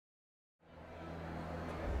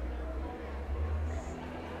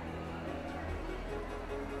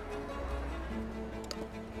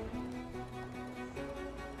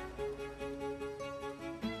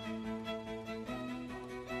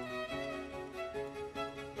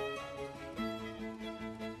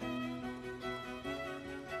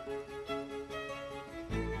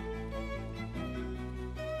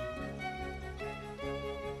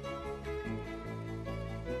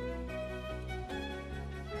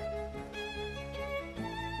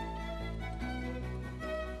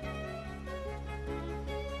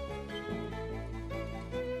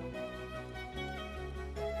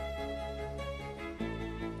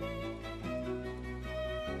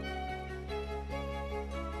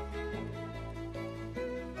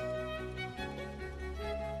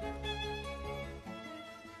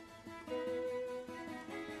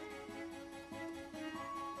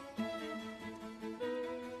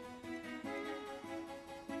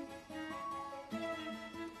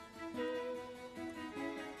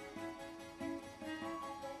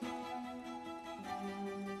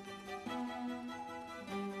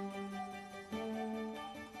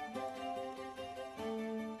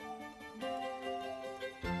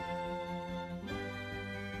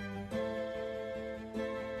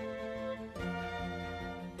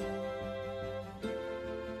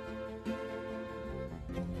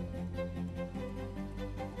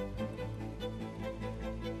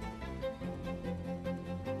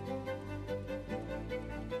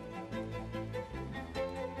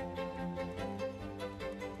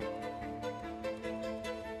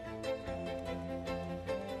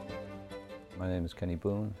My name is Kenny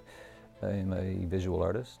Boone. I am a visual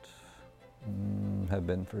artist. Have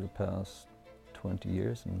been for the past 20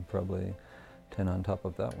 years and probably 10 on top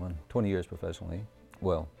of that one. 20 years professionally.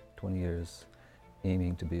 Well, 20 years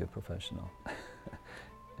aiming to be a professional.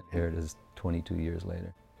 And here it is 22 years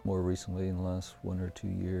later. More recently, in the last 1 or 2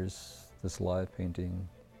 years, this live painting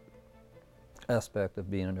aspect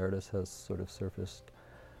of being an artist has sort of surfaced.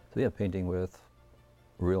 So yeah, painting with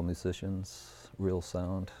real musicians, real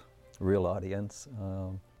sound, real audience.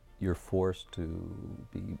 You're forced to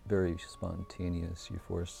be very spontaneous. You're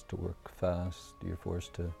forced to work fast. You're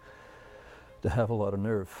forced to have a lot of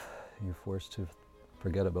nerve. You're forced to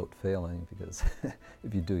forget about failing, because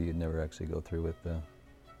if you do, you'd never actually go through with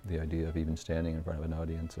the idea of even standing in front of an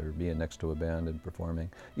audience or being next to a band and performing.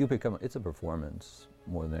 It's a performance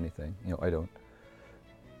more than anything. You know, I don't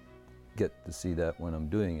get to see that when I'm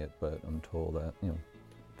doing it, but I'm told that, you know,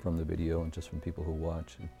 from the video and just from people who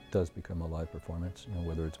watch, it does become a live performance, you know,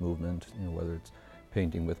 whether it's movement, you know, whether it's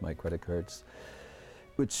painting with my credit cards,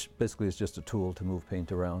 which basically is just a tool to move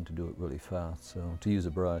paint around to do it really fast. So to use a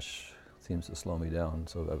brush seems to slow me down.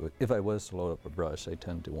 So if I was to load up a brush, I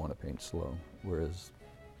tend to want to paint slow. Whereas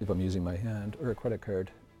if I'm using my hand or a credit card,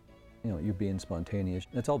 you know, you're being spontaneous.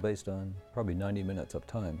 It's all based on probably 90 minutes of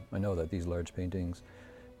time. I know that these large paintings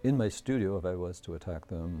in my studio, if I was to attack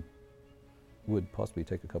them, would possibly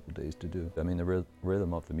take a couple of days to do. I mean, the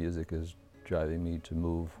rhythm of the music is driving me to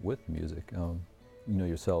move with music. You know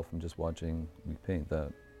yourself from just watching me paint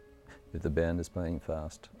that if the band is playing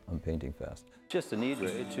fast, I'm painting fast. Just a need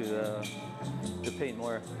really to paint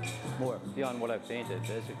more beyond what I've painted,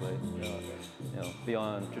 basically. You know,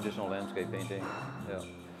 beyond traditional landscape painting, you know,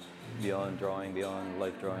 beyond drawing, beyond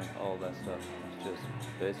life drawing, all that stuff. It's just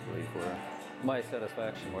basically for my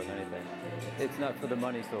satisfaction more than anything. It's not for the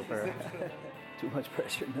money so far. Too much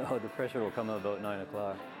pressure? No, the pressure will come about 9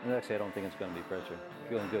 o'clock. And actually, I don't think it's going to be pressure.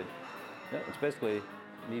 Feeling good. Yeah, it's basically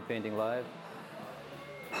me painting live,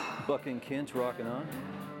 bucking kinch, rocking on.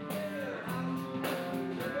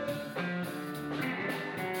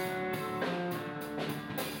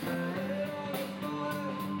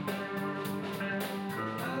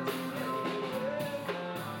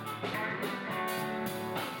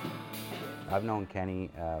 I've known Kenny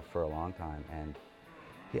for a long time, and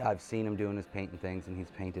I've seen him doing his painting things, and he's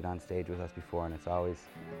painted on stage with us before, and it's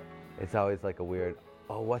always like a weird,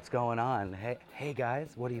 oh, what's going on? Hey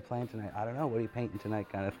guys, what are you playing tonight? I don't know, what are you painting tonight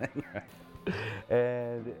kind of thing, right?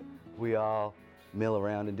 And we all mill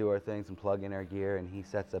around and do our things and plug in our gear, and he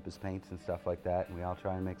sets up his paints and stuff like that, and we all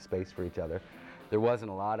try and make space for each other. There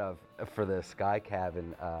wasn't a lot of, for the Sky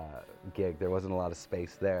Cabin gig, there wasn't a lot of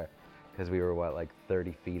space there, because we were, what, like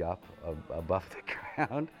 30 feet up above the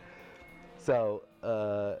ground. So,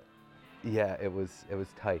 yeah, it was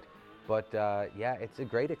tight. But yeah, it's a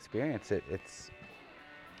great experience. It's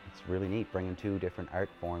really neat bringing two different art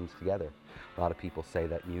forms together. A lot of people say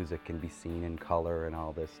that music can be seen in color and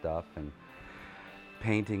all this stuff, and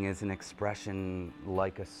painting is an expression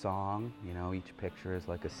like a song. You know, each picture is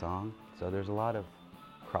like a song. So there's a lot of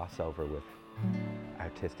crossover with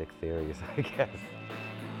artistic theories, I guess.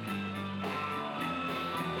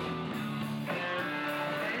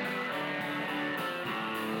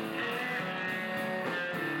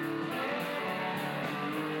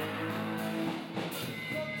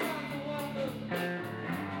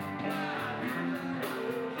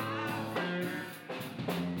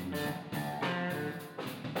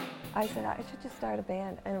 I said I should just start a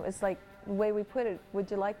band, and it was like the way we put it, would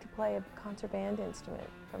you like to play a concert band instrument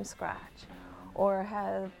from scratch? Or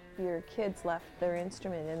have your kids left their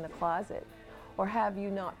instrument in the closet? Or have you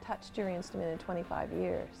not touched your instrument in 25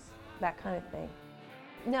 years? That kind of thing.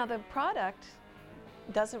 Now the product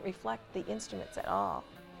doesn't reflect the instruments at all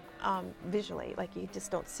visually, like you just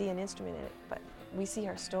don't see an instrument in it, but we see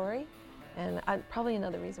our story, and probably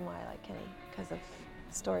another reason why I like Kenny, because of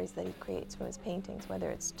stories that he creates from his paintings, whether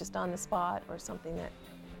it's just on the spot or something that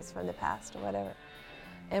is from the past or whatever.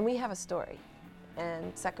 And we have a story,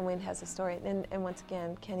 and Second Wind has a story, and once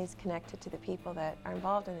again, Kenny's connected to the people that are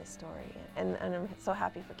involved in this story, and I'm so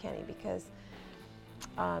happy for Kenny because,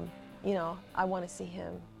 you know, I want to see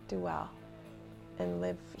him do well and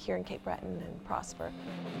live here in Cape Breton and prosper.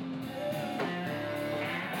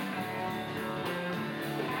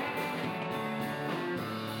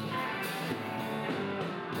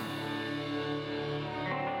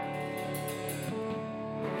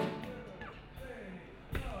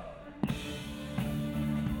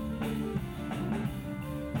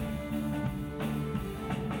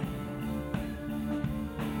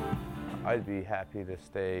 I'd be happy to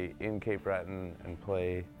stay in Cape Breton and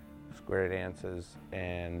play square dances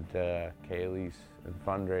and Kayleys and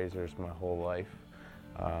fundraisers my whole life.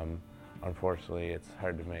 Unfortunately, it's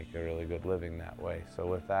hard to make a really good living that way. So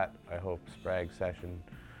with that, I hope Sprague Session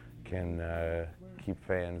can keep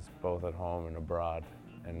fans both at home and abroad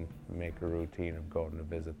and make a routine of going to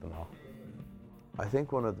visit them all. I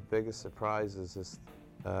think one of the biggest surprises is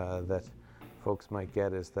that folks might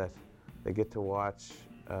get is that they get to watch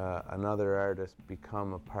another artist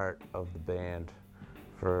become a part of the band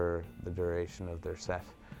for the duration of their set.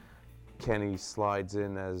 Kenny slides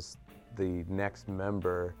in as the next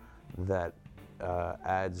member that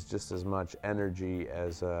adds just as much energy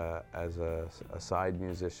as a side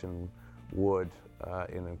musician would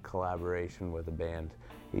in a collaboration with a band.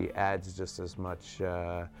 He adds just as much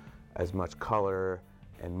color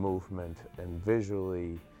and movement, and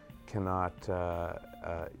visually cannot,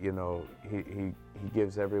 you know, he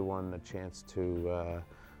gives everyone a chance to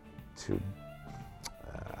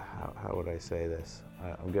how would I say this?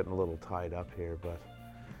 I'm getting a little tied up here, but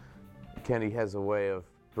Kenny has a way of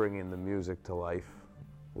bringing the music to life,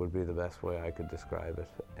 would be the best way I could describe it.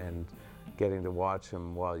 And getting to watch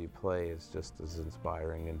him while you play is just as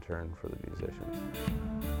inspiring in turn for the musicians.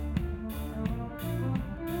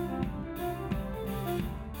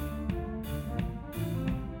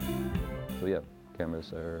 So yeah,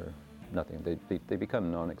 cameras are nothing. They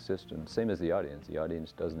become non-existent, same as the audience. The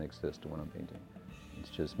audience doesn't exist when I'm painting. It's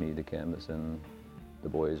just me, the canvas, and the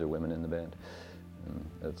boys or women in the band. And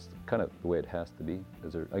that's kind of the way it has to be.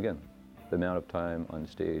 Because again, the amount of time on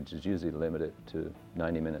stage is usually limited to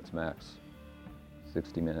 90 minutes max,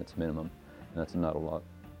 60 minutes minimum. And that's not a lot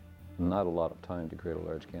of time to create a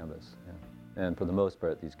large canvas. Yeah. And for the most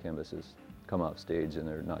part, these canvases come off stage and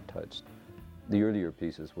they're not touched. The earlier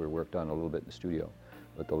pieces were worked on a little bit in the studio,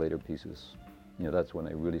 but the later pieces, you know, that's when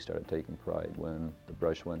I really started taking pride. When the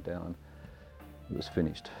brush went down, it was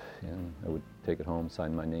finished, and I would take it home,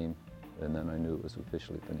 sign my name, and then I knew it was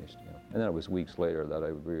officially finished. You know. And then it was weeks later that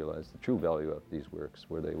I would realize the true value of these works,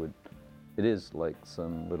 where they would, it is like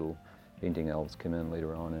some little painting elves came in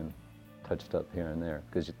later on and touched up here and there,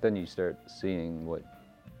 because then you start seeing what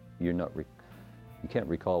you're not, you can't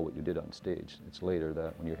recall what you did on stage. It's later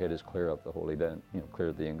that when your head is clear of the whole event, you know, clear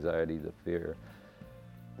of the anxiety, the fear,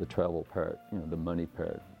 the travel part, you know, the money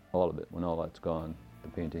part, all of it. When all that's gone, the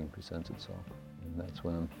painting presents itself. And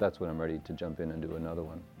that's when I'm ready to jump in and do another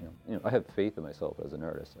one. You know, I have faith in myself as an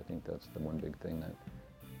artist. I think that's the one big thing that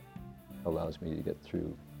allows me to get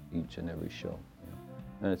through each and every show. You know.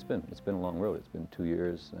 And it's been a long road. It's been 2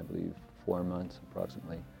 years, I believe 4 months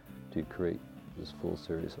approximately, to create this full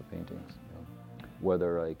series of paintings. You know.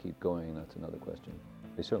 Whether I keep going, that's another question.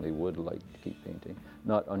 I certainly would like to keep painting,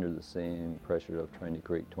 not under the same pressure of trying to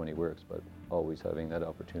create 20 works, but always having that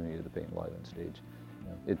opportunity to paint live on stage. You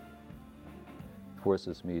know, it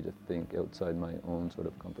forces me to think outside my own sort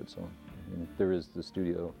of comfort zone. I mean, there is the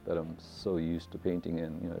studio that I'm so used to painting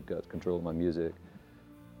in. You know, I've got control of my music,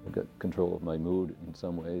 I've got control of my mood in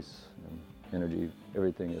some ways, energy,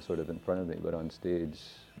 everything is sort of in front of me, but on stage,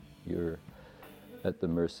 you're at the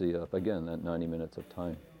mercy of, again, that 90 minutes of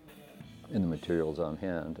time. And the materials on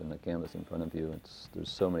hand and the canvas in front of you, there's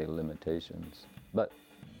so many limitations. But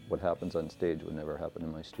what happens on stage would never happen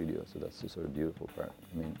in my studio, so that's the sort of beautiful part.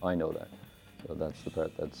 I mean, I know that. So that's the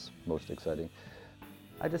part that's most exciting.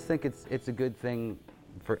 I just think it's a good thing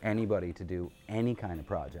for anybody to do any kind of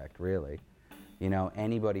project, really. You know,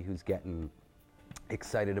 anybody who's getting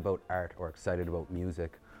excited about art or excited about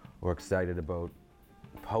music or excited about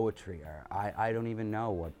poetry, or I don't even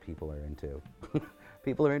know what people are into.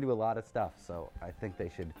 People are into a lot of stuff, so I think they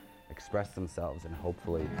should express themselves, and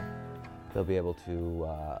hopefully they'll be able to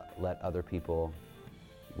let other people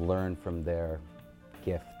learn from their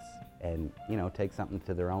gifts and, you know, take something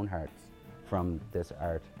to their own hearts from this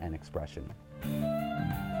art and expression. And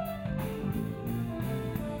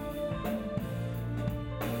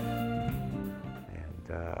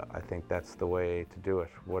I think that's the way to do it.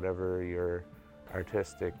 Whatever your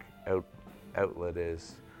artistic outlet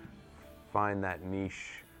is, find that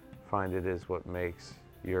niche, find it is what makes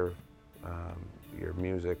your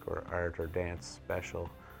music or art or dance special,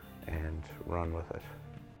 and run with it.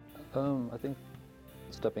 I think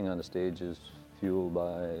stepping on the stage is fueled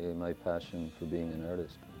by my passion for being an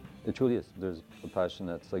artist. It truly is. There's a passion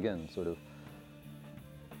that's, again, sort of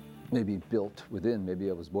maybe built within. Maybe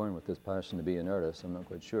I was born with this passion to be an artist. I'm not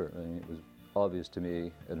quite sure. I mean, it was obvious to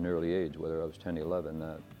me at an early age, whether I was 10, 11,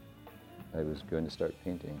 that I was going to start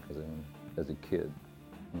painting, because as a kid,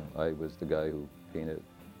 you know, I was the guy who painted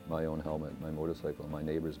my own helmet, my motorcycle, my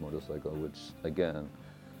neighbor's motorcycle, which again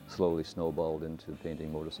slowly snowballed into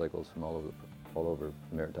painting motorcycles from all over all over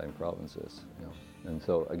the Maritime provinces, you know. And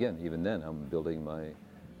so again, even then, I'm building my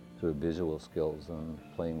sort of visual skills on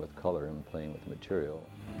playing with color and playing with material.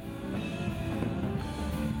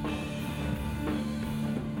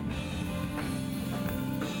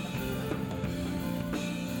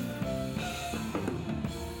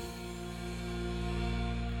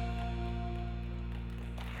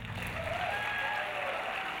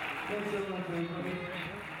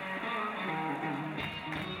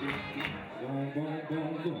 Boom, boom,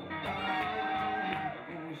 boom, boom.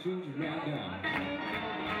 I'm gonna shoot you right down,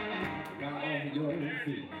 right off your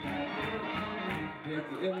feet. Get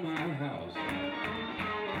you in my house.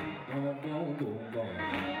 Boom, boom, boom, boom.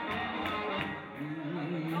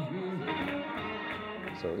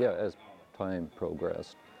 So yeah, as time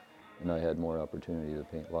progressed and I had more opportunity to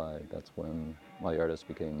paint live, that's when my artist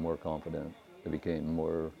became more confident. I became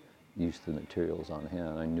more used to the materials on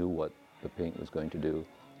hand. I knew what the paint was going to do.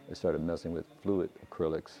 I started messing with fluid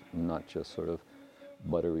acrylics, not just sort of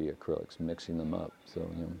buttery acrylics, mixing them up. So,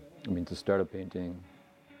 you know, I mean, to start a painting,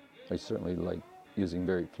 I certainly like using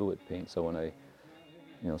very fluid paint. So when I,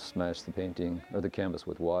 you know, smash the painting or the canvas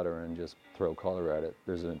with water and just throw color at it,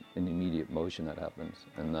 there's an immediate motion that happens.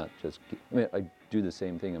 And that just, I mean, I do the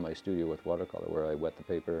same thing in my studio with watercolor where I wet the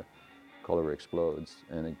paper, color explodes,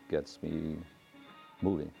 and it gets me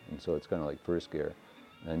moving. And so it's kind of like first gear.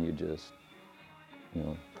 And you just, you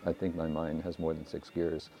know, I think my mind has more than 6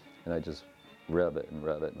 gears, and I just rev it and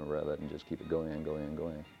rev it and rev it and just keep it going and going and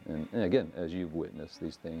going. And again, as you've witnessed,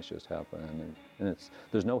 these things just happen, and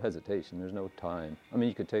there's no hesitation, there's no time. I mean,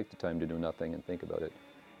 you could take the time to do nothing and think about it,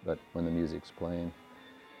 but when the music's playing,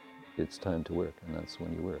 it's time to work, and that's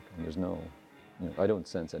when you work. And there's no, you know, I don't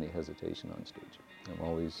sense any hesitation on stage. I'm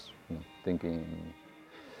always, you know, thinking,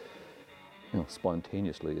 you know,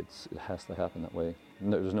 spontaneously. It has to happen that way.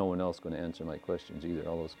 And there's no one else going to answer my questions either.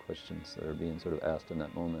 All those questions that are being sort of asked in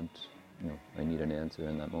that moment, you know, I need an answer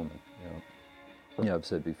in that moment. You know, yeah, I've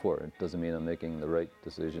said before, it doesn't mean I'm making the right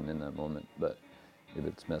decision in that moment, but if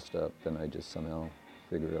it's messed up, then I just somehow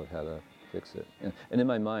figure out how to fix it. And in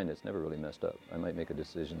my mind, it's never really messed up. I might make a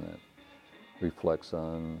decision that reflects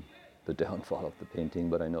on the downfall of the painting,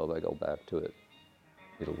 but I know if I go back to it,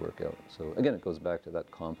 it'll work out. So again, it goes back to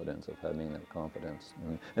that confidence of having that confidence.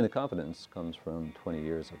 And the confidence comes from 20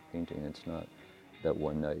 years of painting. It's not that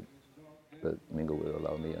one night that Mingo would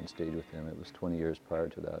allow me on stage with him. It was 20 years prior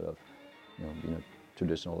to that of, you know, being a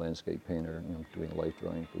traditional landscape painter, you know, doing life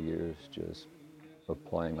drawing for years, just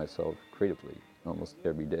applying myself creatively almost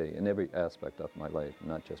every day in every aspect of my life,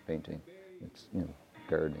 not just painting. It's, you know,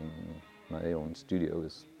 gardening. You know, my own studio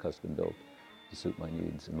is custom built to suit my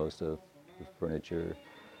needs, and most of the furniture,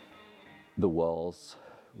 the walls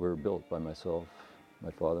were built by myself, my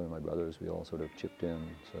father and my brothers. We all sort of chipped in.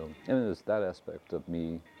 So, and there's that aspect of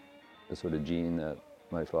me, the sort of gene that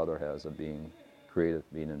my father has of being creative,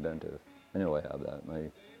 being inventive. I know I have that. My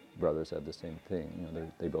brothers have the same thing. You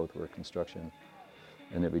know, they both work construction,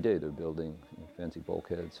 and every day they're building, you know, fancy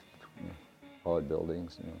bulkheads, you know, odd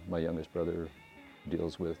buildings. You know, my youngest brother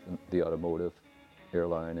deals with the automotive,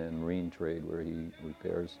 airline, and marine trade, where he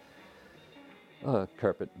repairs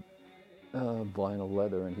carpet, vinyl,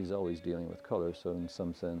 leather, and he's always dealing with color. So in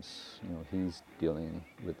some sense, you know, he's dealing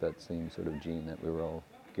with that same sort of gene that we were all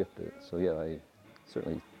gifted. So yeah, I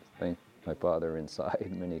certainly thank my father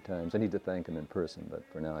inside many times. I need to thank him in person, but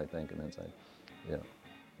for now I thank him inside. Yeah.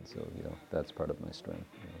 And so, you know, that's part of my strength.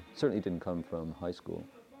 You know. Certainly didn't come from high school.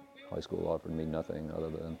 High school offered me nothing other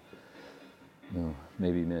than, you know,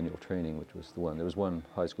 maybe manual training, which was the one. There was one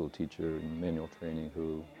high school teacher in manual training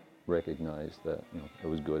who recognized that, you know, I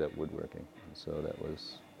was good at woodworking. And so that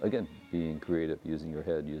was, again, being creative, using your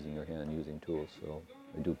head, using your hand, using tools. So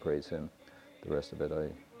I do praise him. The rest of it I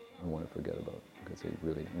want to forget about, because he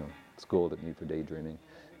really, you know, scolded me for daydreaming,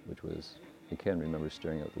 which was, I can remember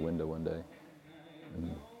staring out the window one day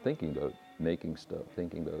and thinking about making stuff,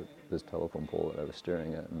 thinking about this telephone pole that I was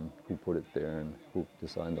staring at and who put it there and who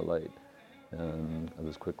designed the light. And I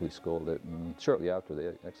was quickly scolded, and shortly after they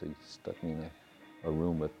actually stuck me in a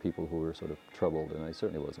room with people who were sort of troubled, and I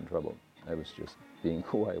certainly wasn't troubled. I was just being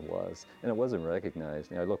who I was, and it wasn't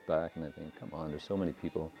recognized. You know, I look back and I think, come on, there's so many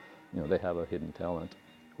people, you know, they have a hidden talent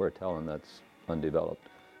or a talent that's undeveloped,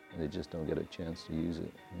 and they just don't get a chance to use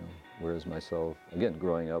it. You know, whereas myself, again,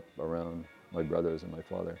 growing up around my brothers and my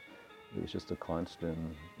father, it was just a constant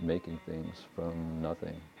making things from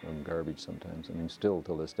nothing, from garbage sometimes. I mean, still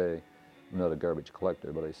till this day, I'm not a garbage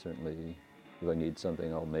collector, but I certainly, if I need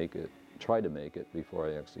something, I'll make it, try to make it before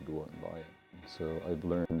I actually go out and buy it. So I've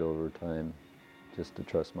learned over time just to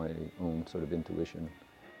trust my own sort of intuition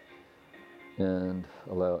and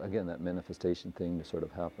allow, again, that manifestation thing to sort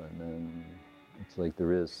of happen. And It's like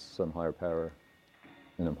there is some higher power,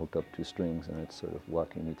 and I'm hooked up to strings, and it's sort of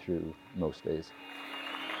walking me through most days.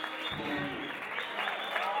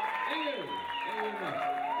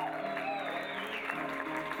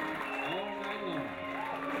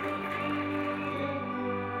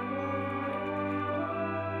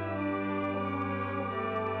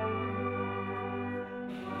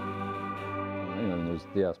 And there's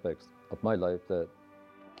the aspects of my life that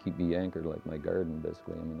keep me anchored, like my garden,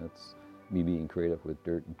 basically. I mean, that's me being creative with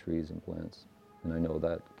dirt and trees and plants. And I know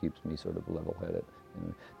that keeps me sort of level-headed.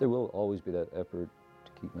 There will always be that effort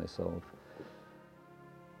to keep myself,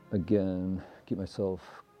 keep myself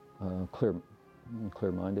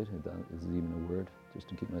clear-minded, if that is even a word, just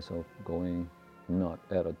to keep myself going, not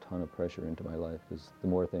add a ton of pressure into my life. Because the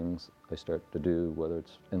more things I start to do, whether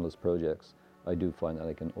it's endless projects, I do find that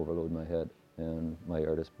I can overload my head, and my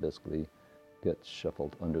artist basically gets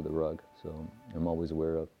shuffled under the rug. So I'm always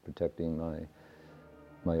aware of protecting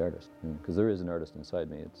my artist, because there is an artist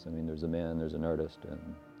inside me. There's a man, there's an artist,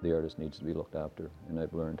 and the artist needs to be looked after. And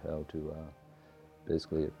I've learned how to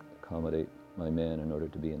basically accommodate my man in order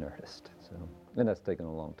to be an artist. So, and that's taken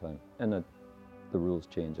a long time. And the rules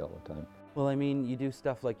change all the time. Well, I mean, you do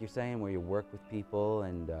stuff like you're saying where you work with people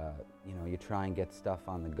and, you know, you try and get stuff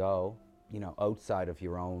on the go, you know, outside of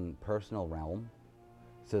your own personal realm,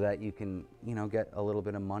 so that you can, you know, get a little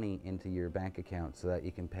bit of money into your bank account so that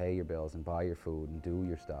you can pay your bills and buy your food and do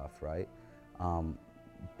your stuff, right?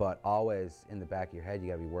 But always in the back of your head, you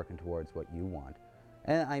gotta be working towards what you want.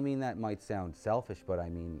 And I mean, that might sound selfish, but I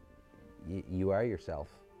mean, you are yourself.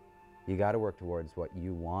 You gotta work towards what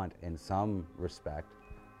you want in some respect,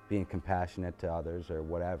 being compassionate to others or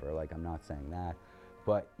whatever, like I'm not saying that,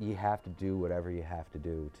 but you have to do whatever you have to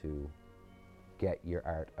do to get your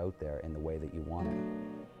art out there in the way that you want it.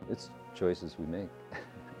 It's choices we make.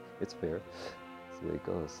 It's fair. It's the way it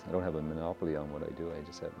goes. I don't have a monopoly on what I do. I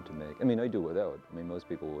just happen to make. I mean, I do without. I mean, most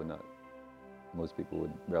people would not. Most people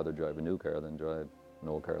would rather drive a new car than drive an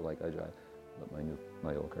old car like I drive. But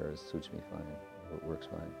my old car suits me fine. It works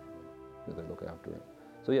fine because I look after it.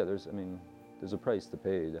 So yeah, there's a price to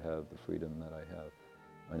pay to have the freedom that I have.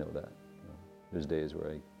 I know that. You know, there's days where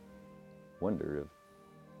I wonder if,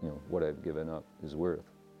 you know, what I've given up is worth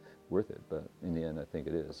it, but in the end, I think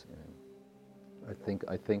it is. You know,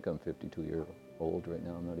 I think I'm 52 years old right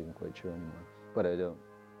now. I'm not even quite sure anymore, but I don't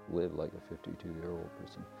live like a 52-year-old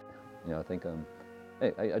person. You know, I think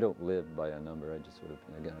I don't live by a number. I just sort of,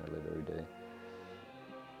 again, I live every day,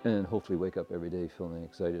 and hopefully wake up every day feeling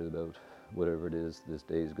excited about whatever it is this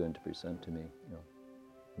day is going to present to me. You know,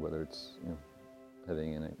 whether it's, you know,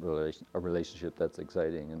 having a relationship that's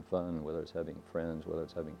exciting and fun, whether it's having friends, whether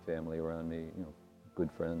it's having family around me, you know,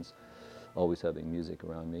 good friends, always having music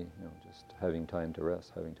around me, you know, just having time to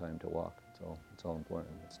rest, having time to walk. It's all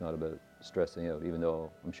important. It's not about stressing out, even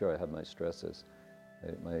though I'm sure I have my stresses.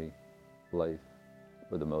 My life,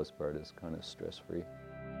 for the most part, is kind of stress-free.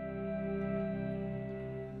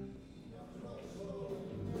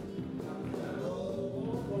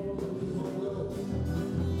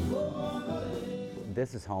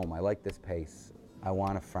 This is home. I like this pace. I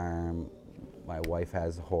want a farm. My wife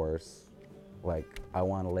has a horse. Like, I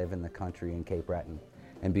want to live in the country in Cape Breton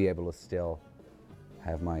and be able to still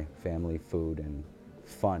have my family, food, and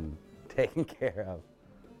fun taken care of.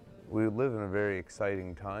 We live in a very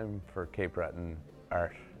exciting time for Cape Breton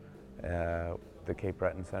art. The Cape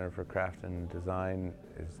Breton Centre for Craft and Design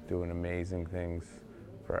is doing amazing things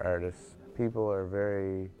for artists. People are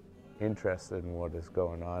very interested in what is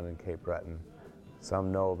going on in Cape Breton.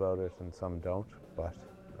 Some know about it and some don't, but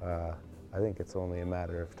I think it's only a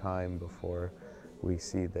matter of time before we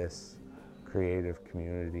see this creative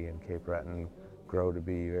community in Cape Breton grow to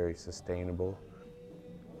be very sustainable.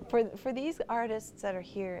 For these artists that are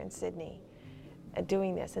here in Sydney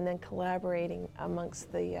doing this and then collaborating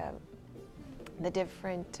amongst the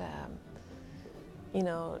different you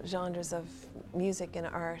know, genres of music and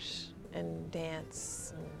art and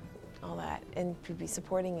dance and all that, and to be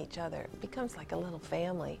supporting each other, it becomes like a little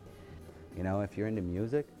family. You know, if you're into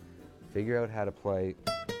music, figure out how to play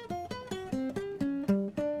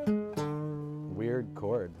weird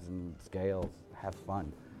chords and scales, have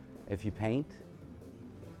fun. If you paint,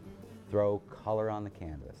 throw color on the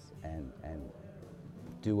canvas and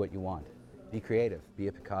do what you want. Be creative, be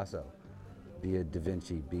a Picasso, be a Da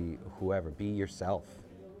Vinci, be whoever, be yourself.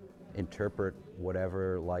 Interpret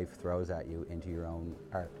whatever life throws at you into your own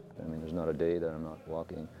art. I mean, there's not a day that I'm not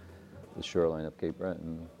walking the shoreline of Cape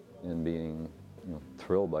Breton and being, you know,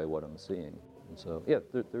 thrilled by what I'm seeing. And so, yeah,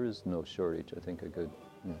 there is no shortage. I think I could,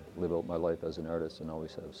 you know, live out my life as an artist and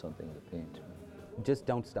always have something to paint. Just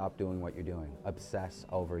don't stop doing what you're doing. Obsess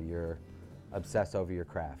over your Obsess over your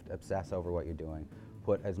craft, obsess over what you're doing.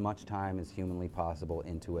 Put as much time as humanly possible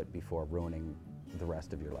into it before ruining the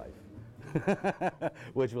rest of your life,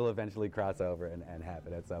 which will eventually cross over and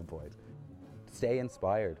happen at some point. Stay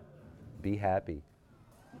inspired, be happy,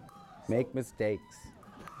 make mistakes.